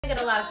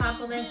get a lot of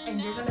compliments,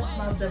 and you're gonna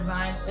smell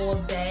divine all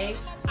day.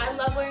 I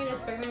love wearing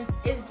this fragrance.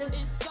 It's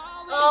just,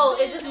 oh,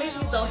 it just makes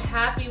me so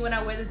happy when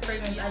I wear this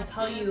fragrance, I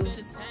tell you.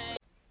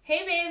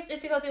 Hey babes,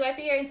 it's your cozy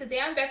wifey here, and today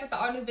I'm back with an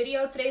all new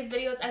video. Today's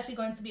video is actually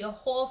going to be a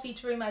haul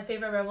featuring my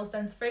favorite REBL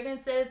scents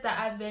fragrances that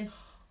I've been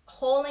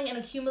hauling and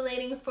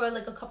accumulating for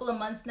like a couple of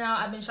months now.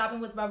 I've been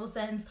shopping with REBL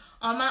scents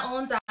on my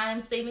own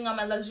dime, saving on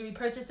my luxury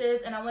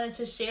purchases, and I wanted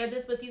to share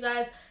this with you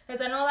guys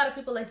because I know a lot of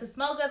people like to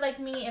smell good like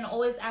me and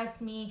always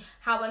ask me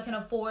how I can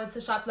afford to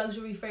shop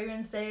luxury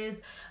fragrances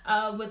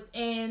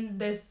within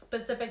this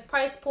specific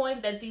price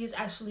point that these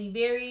actually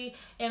vary.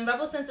 And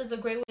REBL scents is a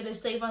great way to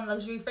save on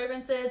luxury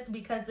fragrances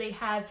because they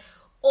have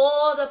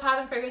all the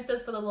popping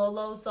fragrances for the low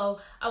lows. So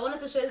I wanted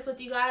to share this with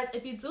you guys.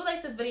 If you do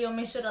like this video,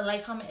 make sure to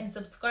like, comment, and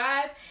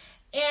subscribe.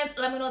 And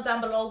let me know down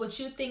below what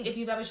you think, if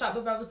you've ever shopped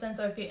with REBL scents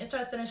or if you're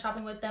interested in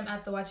shopping with them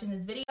after watching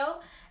this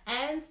video.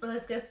 And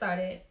let's get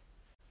started.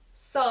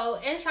 So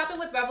in shopping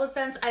with REBL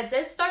scents, I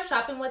did start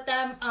shopping with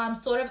them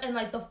sort of in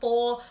like the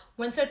fall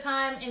winter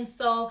time, and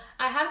so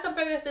I have some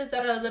fragrances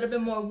that are a little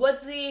bit more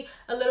woodsy,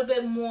 a little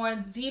bit more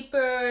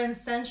deeper and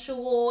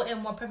sensual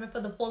and more perfect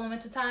for the fall and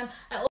winter time.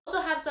 I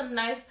also have some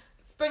nice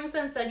spring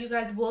scents that you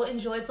guys will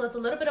enjoy, so it's a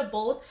little bit of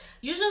both.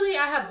 Usually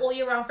I have all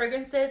year round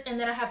fragrances, and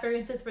then I have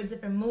fragrances for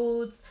different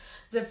moods,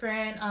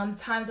 different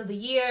times of the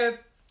year,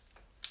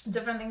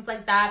 different things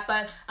like that.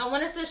 But I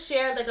wanted to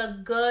share like a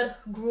good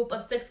group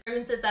of 6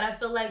 fragrances that I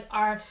feel like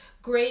are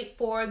great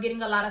for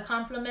getting a lot of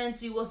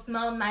compliments. You will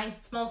smell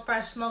nice, smell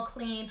fresh, smell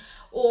clean,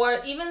 or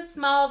even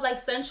smell like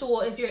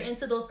sensual if you're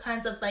into those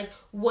kinds of like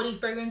woody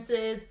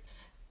fragrances,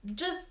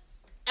 just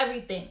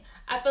everything.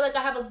 I feel like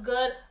I have a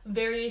good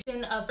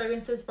variation of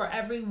fragrances for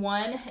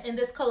everyone in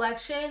this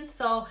collection.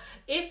 So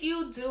if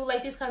you do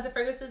like these kinds of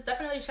fragrances,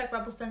 definitely check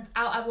REBL scents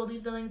out. I will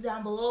leave the link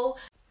down below.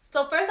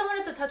 So first, I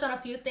wanted to touch on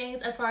a few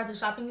things as far as the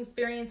shopping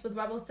experience with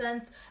REBL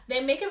scents. They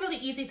make it really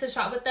easy to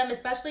shop with them,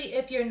 especially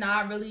if you're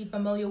not really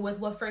familiar with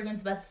what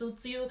fragrance best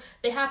suits you.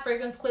 They have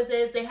fragrance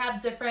quizzes. They have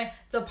different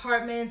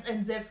departments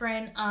and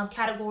different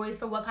categories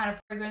for what kind of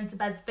fragrance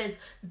best fits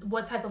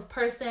what type of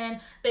person.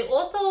 They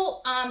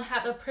also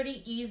have a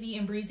pretty easy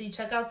and breezy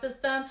checkout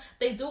system.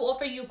 They do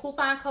offer you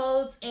coupon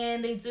codes,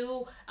 and they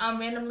do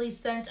randomly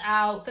send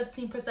out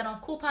 15%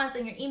 off coupons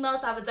in your email.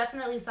 So I would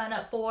definitely sign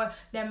up for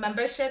their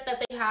membership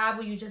that they have,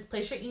 where you just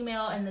place your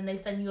email and then they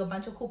send you a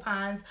bunch of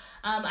coupons.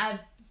 I've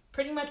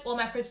pretty much all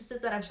my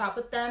purchases that I've shopped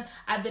with them,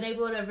 I've been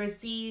able to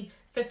receive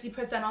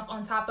 50% off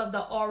on top of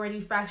the already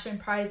fraction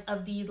price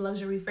of these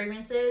luxury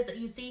fragrances that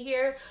you see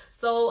here.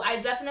 So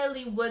I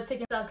definitely would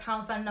take into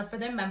account signing up for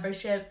their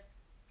membership.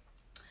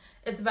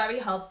 It's very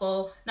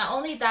helpful. Not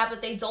only that,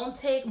 but they don't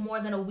take more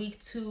than a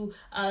week to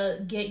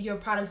get your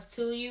products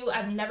to you.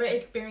 I've never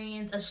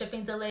experienced a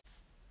shipping delay.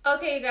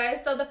 Okay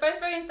guys, so the first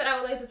fragrance that I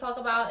would like to talk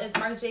about is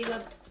Marc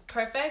Jacobs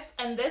Perfect,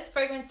 and this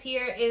fragrance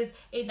here is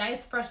a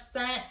nice fresh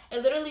scent.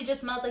 It literally just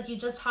smells like you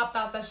just hopped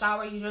out the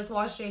shower, you just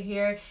washed your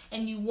hair,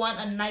 and you want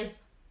a nice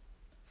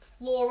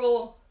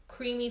floral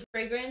creamy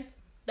fragrance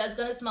that's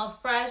gonna smell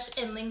fresh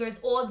and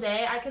lingers all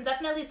day. I can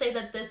definitely say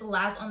that this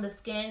lasts on the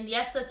skin.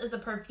 Yes, this is a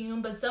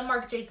perfume, but some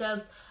Marc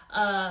Jacobs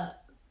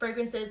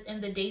fragrances in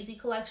the Daisy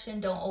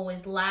collection don't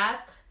always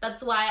last.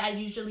 That's why I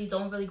usually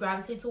don't really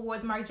gravitate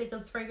towards Marc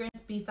Jacobs fragrance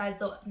besides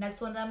the next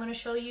one that I'm going to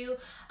show you.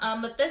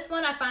 But this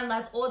one I find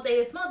lasts all day.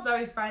 It smells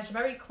very fresh,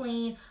 very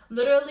clean.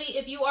 Literally,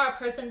 if you are a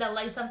person that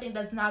likes something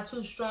that's not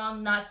too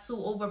strong, not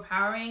too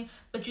overpowering,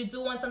 but you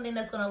do want something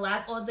that's going to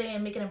last all day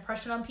and make an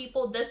impression on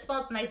people, this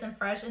smells nice and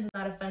fresh and is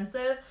not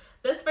offensive.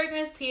 This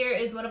fragrance here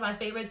is one of my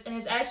favorites, and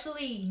it's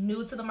actually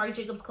new to the Marc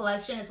Jacobs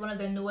collection. It's one of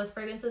their newest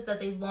fragrances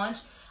that they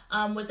launched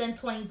within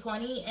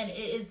 2020, and it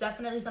is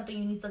definitely something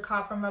you need to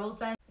cop from REBL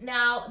scents.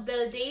 Now,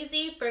 the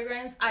Daisy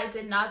fragrance I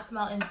did not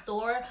smell in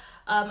store.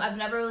 I've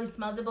never really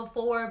smelled it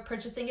before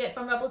purchasing it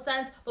from REBL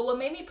scents, but what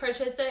made me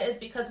purchase it is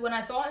because when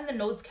I saw in the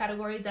notes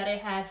category that it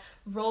had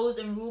rose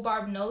and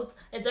rhubarb notes,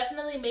 it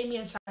definitely made me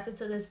attracted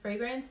to this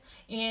fragrance,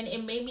 and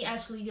it made me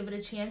actually give it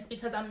a chance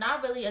because I'm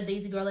not really a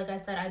Daisy girl. Like I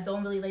said, I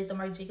don't really like the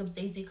Marc Jacobs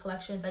Daisy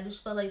collections. I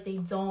just feel like they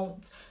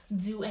don't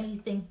do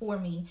anything for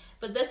me.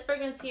 But this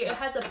fragrance here, it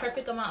has the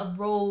perfect amount of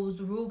rose,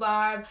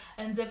 rhubarb,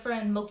 and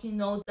different milky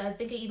notes. I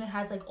think it even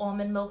has like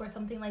almond milk or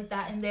something like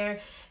that in there.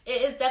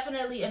 It is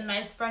definitely a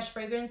nice fresh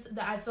fragrance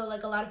that I feel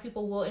like a lot of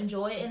people will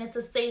enjoy, and it's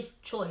a safe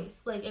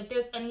choice. Like if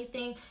there's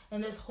anything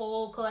in this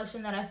whole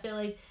collection that I feel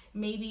like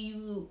maybe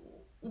you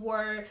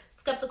were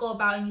skeptical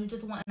about and you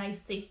just want a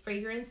nice safe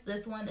fragrance,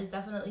 this one is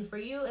definitely for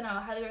you, and I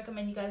would highly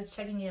recommend you guys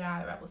checking it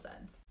out at REBL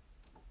scents.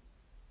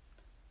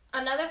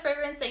 Another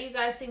fragrance that you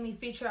guys see me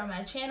feature on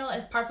my channel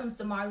is Parfums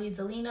de Marly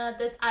Delina.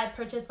 This I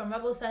purchased from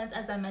REBL scents,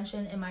 as I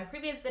mentioned in my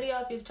previous video,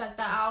 if you've checked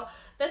that out.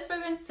 This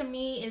fragrance to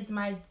me is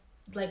my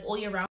like all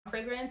year round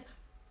fragrance.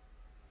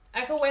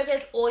 I could wear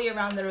this all year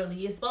round,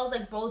 literally. It smells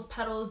like rose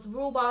petals,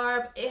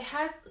 rhubarb. It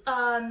has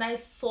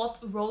nice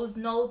soft rose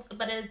notes,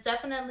 but it's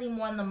definitely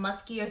more on the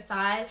muskier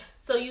side.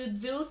 So you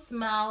do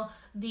smell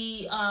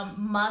the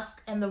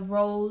musk and the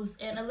rose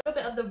and a little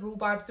bit of the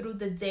rhubarb through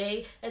the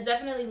day. It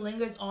definitely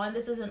lingers on.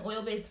 This is an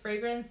oil-based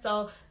fragrance,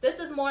 so this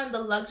is more in the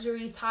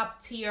luxury,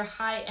 top tier,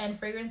 high-end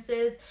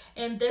fragrances,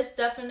 and this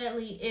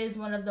definitely is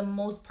one of the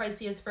most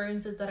priciest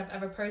fragrances that I've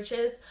ever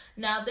purchased.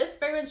 Now, this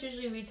fragrance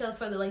usually retails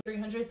for the like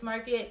 300s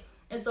market.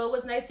 And so it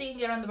was nice seeing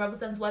it on the REBL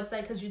SCENTS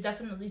website because you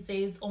definitely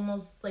saved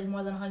almost like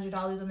more than $100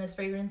 on this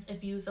fragrance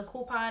if you use a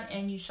coupon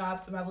and you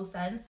shopped REBL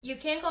SCENTS. You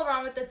can't go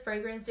wrong with this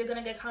fragrance. You're going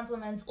to get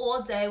compliments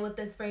all day with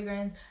this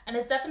fragrance. And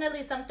it's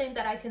definitely something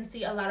that I can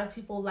see a lot of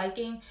people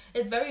liking.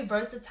 It's very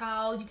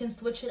versatile. You can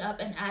switch it up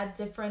and add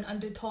different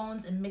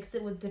undertones and mix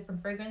it with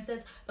different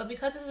fragrances. But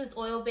because this is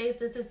oil-based,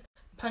 this is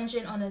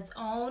pungent on its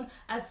own.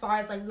 As far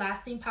as like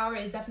lasting power,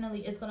 it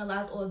definitely is going to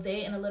last all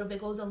day, and a little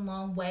bit goes a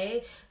long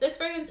way. This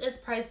fragrance is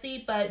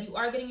pricey, but you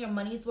are getting your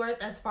money's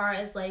worth as far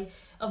as like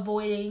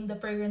avoiding the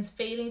fragrance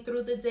fading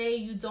through the day.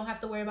 You don't have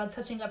to worry about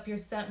touching up your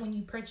scent when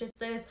you purchase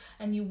this,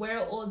 and you wear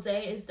it all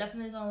day. It's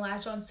definitely going to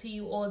latch onto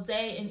you all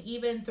day, and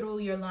even through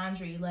your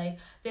laundry. Like,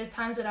 there's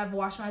times that I've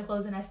washed my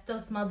clothes and I still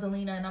smell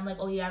Delina, and I'm like,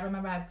 oh yeah, I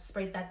remember I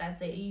sprayed that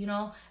day, you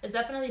know? It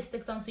definitely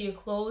sticks onto your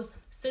clothes,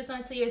 sticks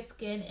onto your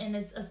skin, and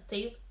it's a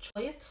safe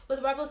choice. With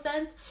REBL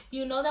SCENTS,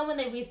 you know that when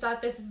they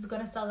restock this is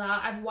going to sell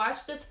out. I've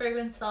watched this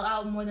fragrance sell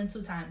out more than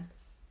 2 times.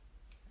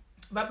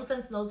 REBL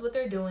SCENTS knows what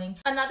they're doing.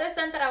 Another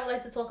scent that I would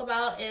like to talk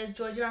about is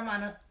Giorgio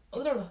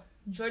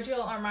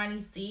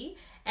Armani C.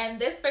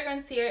 And this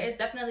fragrance here is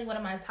definitely one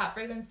of my top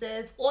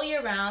fragrances all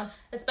year round,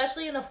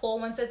 especially in the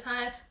fall winter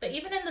time. But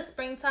even in the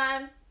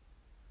springtime,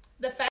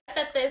 the fact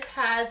that this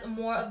has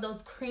more of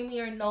those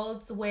creamier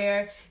notes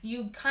where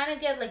you kind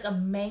of get like a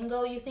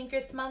mango you think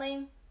you're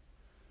smelling,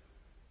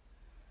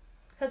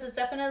 because it's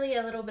definitely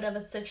a little bit of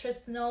a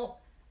citrus note,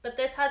 but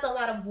this has a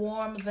lot of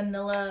warm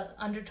vanilla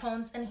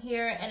undertones in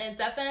here, and it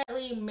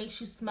definitely makes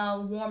you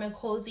smell warm and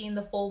cozy in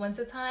the fall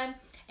winter time.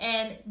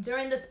 And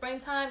during the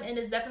springtime, it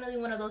is definitely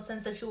one of those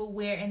scents that you will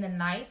wear in the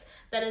night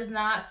that is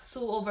not too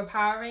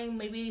overpowering.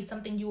 Maybe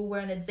something you will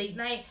wear on a date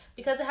night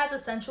because it has a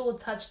sensual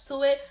touch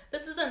to it.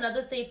 This is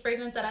another safe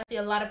fragrance that I see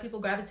a lot of people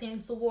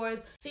gravitating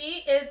towards.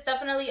 C is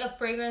definitely a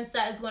fragrance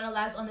that is going to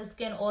last on the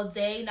skin all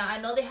day. Now,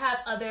 I know they have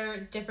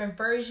other different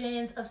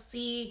versions of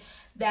C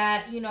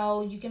that, you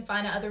know, you can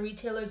find at other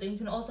retailers, and you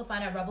can also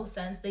find at REBL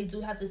SCENTS. They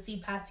do have the C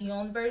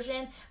Passion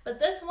version, but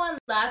this one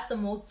lasts the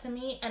most to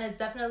me, and it's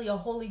definitely a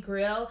holy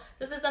grail.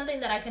 This is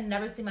something that I can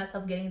never see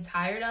myself getting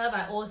tired of.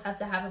 I always have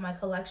to have in my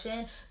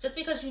collection, just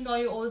because you know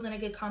you're always going to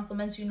get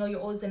compliments, you know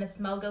you're always going to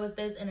smell good with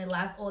this, and it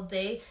lasts all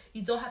day.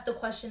 You don't have to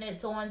question it.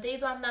 So on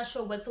days where I'm not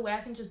sure what to wear,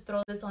 I can just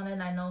throw this on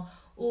and I know,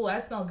 ooh, I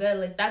smell good.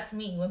 Like, that's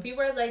me. When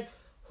people are like,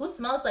 who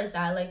smells like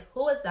that? Like,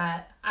 who is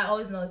that? I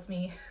always know it's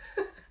me.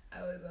 I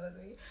always know it's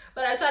me.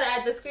 But I try to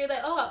act discreet, like,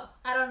 oh,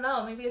 I don't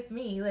know, maybe it's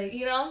me, like,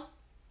 you know?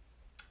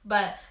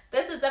 But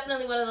this is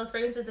definitely one of those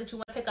fragrances that you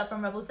want to pick up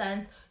from REBL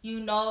SCENTS.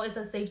 You know it's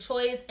a safe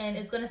choice, and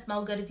it's going to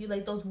smell good if you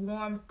like those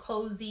warm,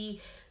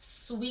 cozy,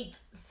 sweet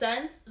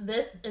scents.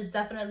 This is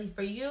definitely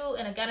for you.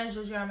 And again, it's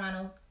Giorgio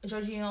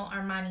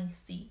Armani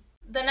C.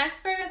 The next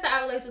fragrance that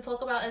I would like to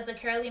talk about is the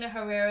Carolina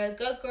Herrera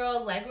Good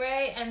Girl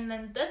Legree, and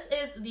then this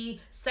is the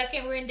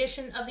second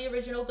rendition of the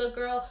original Good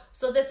Girl.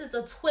 So this is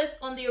a twist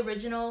on the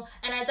original,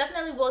 and I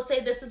definitely will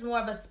say this is more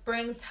of a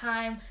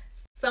springtime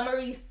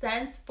summery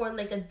scent for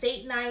like a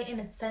date night in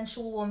a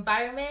sensual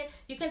environment.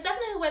 You can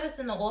definitely wear this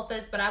in the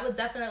office, but I would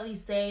definitely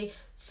say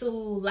to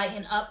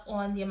lighten up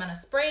on the amount of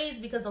sprays,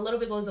 because a little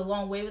bit goes a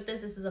long way with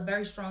this. This is a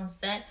very strong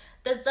scent.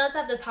 This does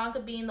have the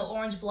tonka bean, the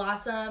orange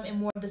blossom, and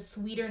more of the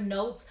sweeter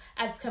notes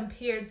as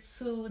compared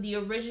to the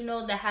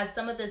original that has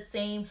some of the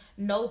same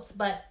notes,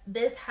 but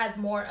this has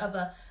more of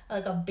a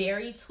like a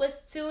berry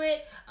twist to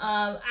it.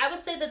 I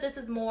would say that this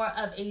is more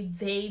of a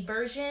day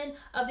version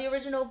of the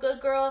original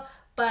Good Girl,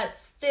 but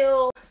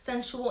still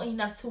sensual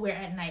enough to wear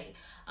at night.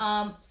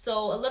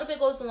 So a little bit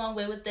goes a long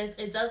way with this.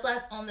 It does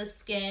last on the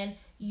skin.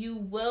 You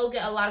will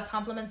get a lot of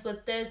compliments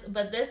with this,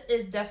 but this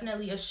is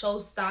definitely a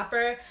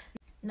showstopper.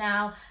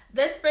 Now,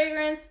 this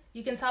fragrance,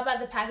 you can tell by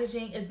the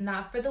packaging, is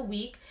not for the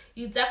weak.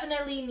 You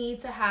definitely need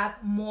to have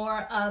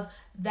more of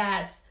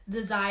that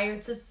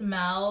desire to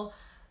smell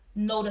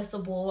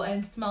noticeable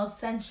and smell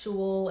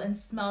sensual and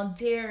smell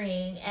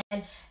daring,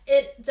 and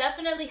it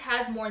definitely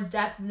has more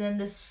depth than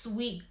the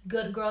sweet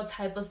good girl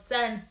type of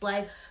scents,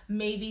 like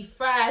maybe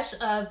Fresh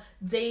of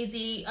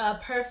Daisy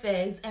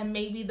Perfect and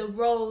maybe the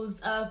Rose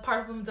of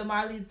Parfums de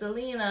Marley's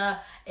Delina.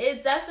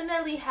 It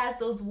definitely has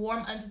those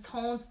warm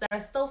undertones that are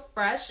still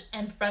fresh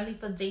and friendly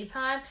for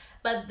daytime,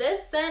 but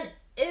this scent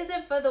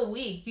isn't for the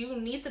weak. You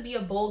need to be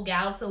a bold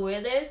gal to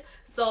wear this.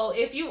 So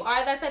if you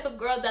are that type of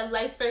girl that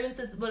likes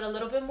fragrances with a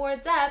little bit more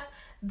depth,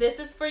 This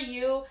is for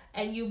you,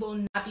 and you will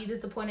not be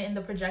disappointed in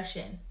the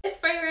projection. This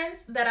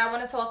fragrance that I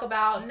want to talk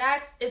about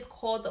next is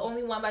called The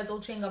Only One by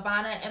Dolce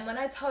Gabbana. And when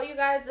I tell you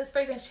guys, this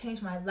fragrance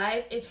changed my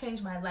life, it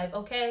changed my life,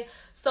 okay?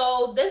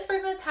 So this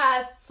fragrance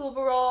has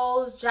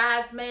tuberose,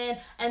 jasmine,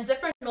 and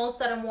different notes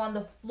that are more on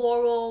the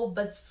floral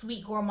but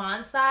sweet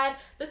gourmand side.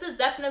 This is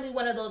definitely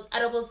one of those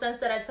edible scents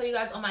that I tell you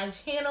guys on my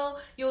channel.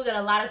 You will get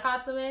a lot of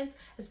compliments,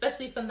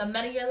 especially from the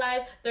men in your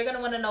life. They're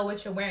gonna want to know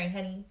what you're wearing,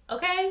 honey,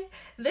 okay?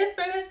 This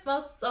fragrance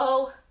smells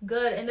so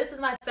good, and this is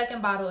my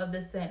second bottle of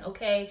this scent,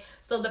 okay?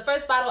 So the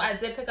first bottle I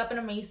did pick up in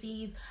a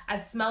Macy's. I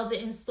smelled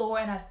it in store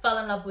and I fell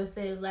in love with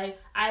it. Like,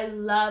 I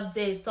loved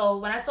it. So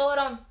when I saw it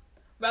on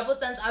REBL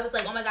Scents, I was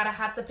like, oh my god, I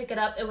have to pick it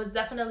up. It was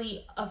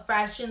definitely a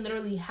fraction,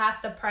 literally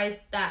half the price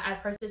that I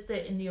purchased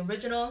it in the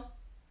original.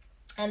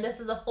 And this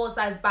is a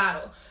full-size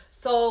bottle.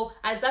 So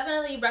I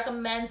definitely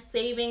recommend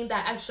saving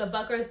that extra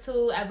buck or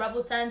two at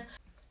REBL Scents.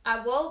 I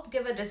will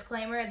give a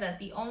disclaimer that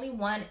The Only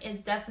One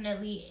is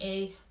definitely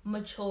a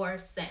mature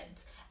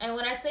scent. And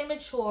when I say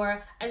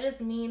mature, I just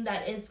mean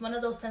that it's one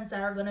of those scents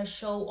that are going to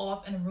show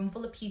off in a room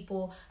full of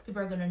people.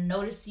 People are going to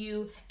notice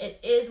you. It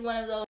is one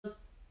of those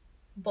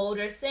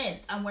bolder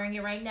scents. I'm wearing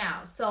it right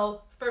now.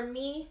 So for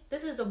me,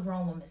 this is a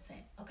grown woman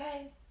scent,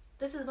 okay?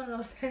 This is one of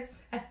those scents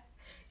that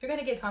you're going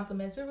to get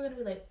compliments. People are going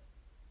to be like,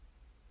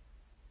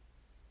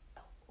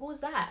 who's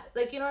that?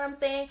 Like, you know what I'm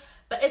saying?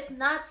 But it's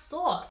not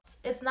soft.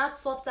 It's not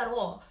soft at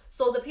all.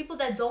 So the people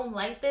that don't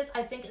like this,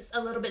 I think it's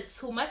a little bit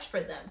too much for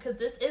them, because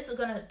this is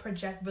going to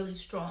project really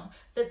strong.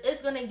 This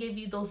is going to give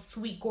you those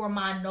sweet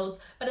gourmand notes,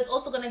 but it's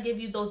also going to give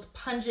you those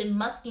pungent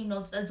musky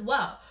notes as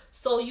well.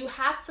 So you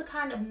have to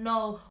kind of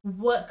know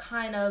what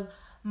kind of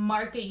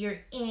market you're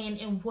in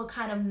and what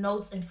kind of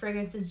notes and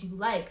fragrances you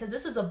like, because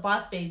this is a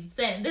boss babe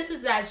scent. This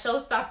is that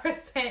showstopper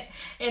scent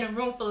in a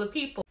room full of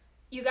people.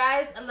 You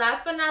guys,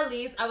 last but not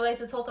least, I would like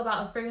to talk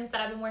about a fragrance that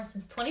I've been wearing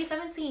since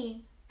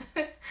 2017.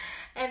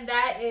 And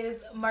that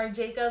is Marc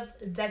Jacobs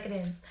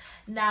Decadence.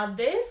 Now,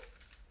 this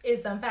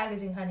is some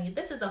packaging, honey.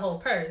 This is a whole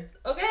purse,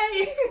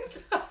 okay? So,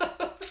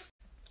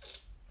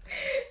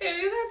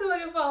 if you guys are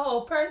looking for a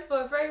whole purse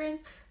for a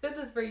fragrance, this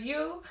is for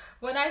you.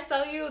 When I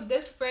tell you,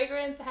 this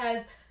fragrance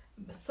has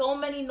so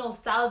many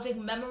nostalgic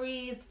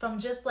memories from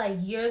just like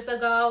years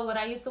ago when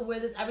I used to wear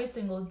this every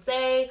single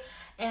day,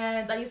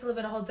 and I used to live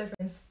in a whole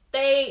different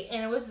state,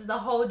 and it was just a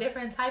whole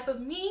different type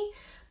of me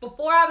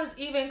before I was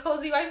even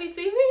Cozy Wifey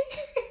TV.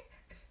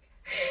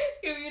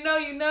 If you know,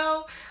 you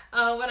know.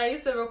 When I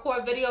used to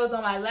record videos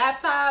on my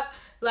laptop,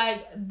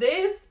 like,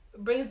 this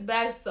brings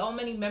back so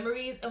many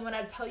memories. And when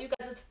I tell you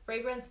guys, this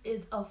fragrance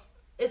is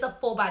a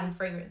full body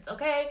fragrance,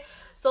 okay?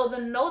 So the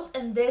notes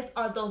in this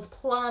are those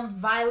plum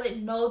violet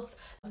notes.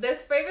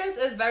 This fragrance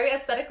is very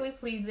aesthetically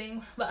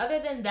pleasing, but other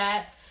than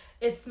that,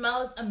 it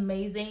smells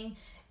amazing.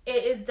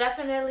 It is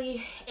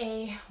definitely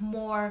a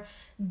more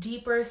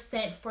deeper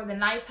scent for the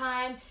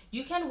nighttime.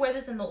 You can wear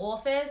this in the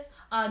office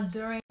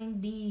during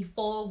the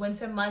fall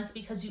winter months,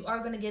 because you are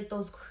going to get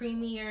those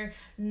creamier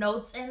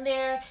notes in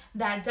there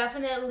that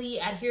definitely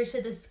adhere to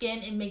the skin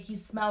and make you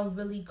smell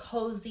really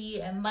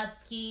cozy and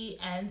musky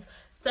and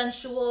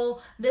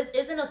sensual. This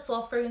isn't a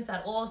soft fragrance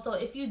at all. So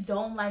if you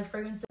don't like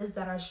fragrances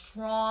that are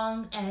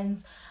strong and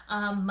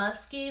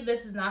musky,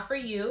 this is not for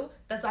you.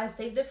 That's why I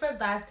saved it for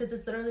last, because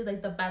it's literally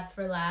like the best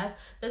for last.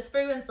 This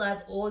fragrance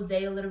lasts all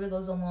day. A little bit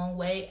goes a long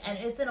way, and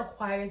it's an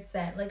acquired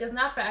scent. Like, it's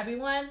not for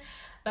everyone,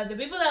 but the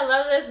people that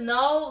love this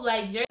know,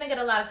 like, you're gonna get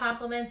a lot of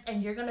compliments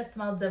and you're gonna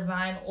smell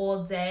divine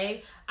all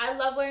day. I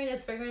love wearing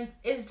this fragrance.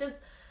 It's just,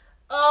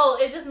 oh,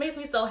 it just makes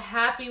me so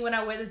happy when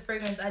I wear this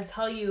fragrance. I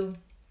tell you.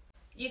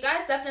 You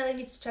guys definitely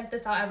need to check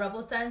this out at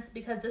REBL Scents,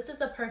 because this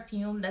is a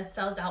perfume that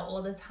sells out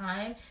all the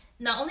time.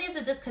 Not only is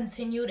it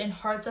discontinued and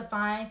hard to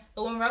find,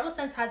 but when REBL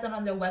Scents has it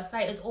on their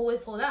website, it's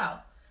always sold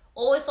out.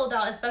 Always sold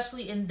out,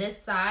 especially in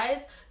this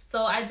size.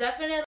 So I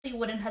definitely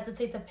wouldn't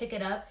hesitate to pick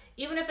it up.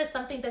 Even if it's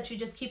something that you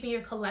just keep in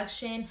your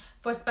collection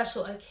for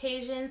special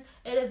occasions,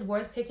 it is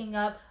worth picking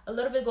up. A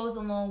little bit goes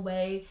a long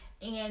way,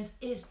 and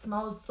it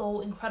smells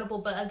so incredible.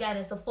 But again,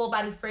 it's a full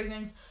body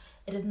fragrance.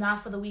 It is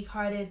not for the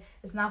weak-hearted.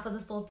 It's not for the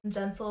soft and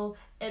gentle.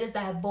 It is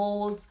that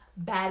bold,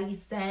 baddie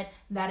scent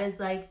that is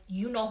like,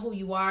 you know who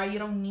you are. You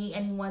don't need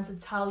anyone to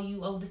tell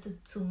you, oh, this is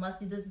too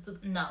musty. This is too...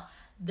 No.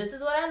 This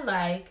is what I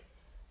like,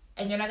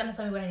 and you're not going to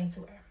tell me what I need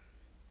to wear.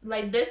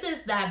 Like, this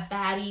is that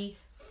baddie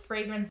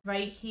fragrance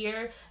right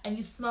here, and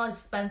you smell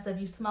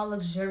expensive. You smell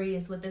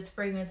luxurious with this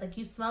fragrance. Like,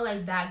 you smell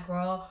like that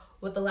girl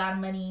with a lot of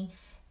money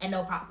and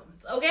no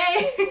problems,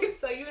 okay?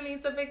 So you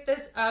need to pick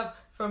this up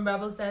from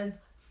REBL Scents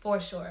for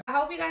sure. I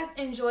hope you guys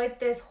enjoyed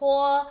this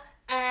haul,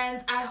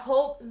 and I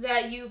hope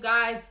that you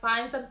guys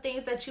find some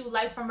things that you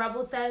like from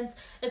REBL Scents.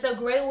 It's a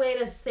great way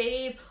to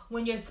save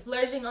when you're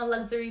splurging on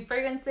luxury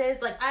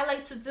fragrances like I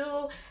like to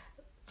do.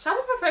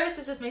 Shopping for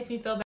fragrances just makes me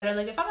feel better.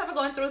 Like, if I'm ever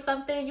going through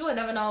something, you would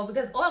never know,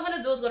 because all I'm going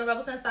to do is go to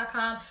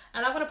rebelscents.com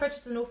and I'm going to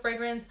purchase a new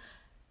fragrance,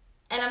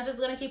 and I'm just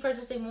going to keep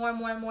purchasing more and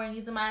more and more and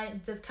using my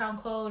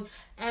discount code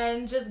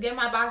and just get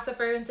my box of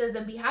fragrances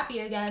and be happy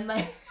again.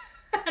 Like,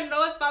 I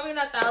know it's probably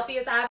not the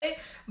healthiest habit,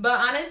 but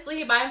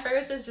honestly, buying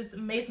fragrances just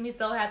makes me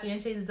so happy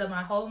and changes up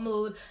my whole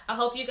mood. I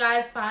hope you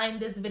guys find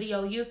this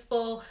video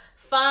useful,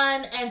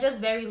 fun, and just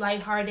very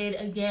lighthearted.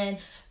 Again,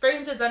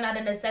 fragrances are not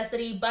a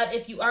necessity, but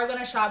if you are going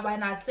to shop, why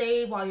not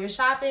save while you're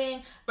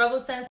shopping?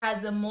 REBL Scents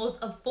has the most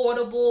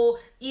affordable,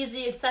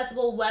 easy,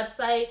 accessible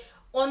website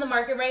on the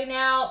market right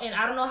now, and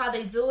I don't know how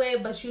they do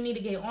it, but you need to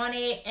get on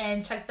it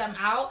and check them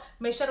out.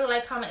 Make sure to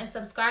like, comment, and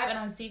subscribe, and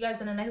I'll see you guys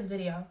in the next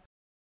video.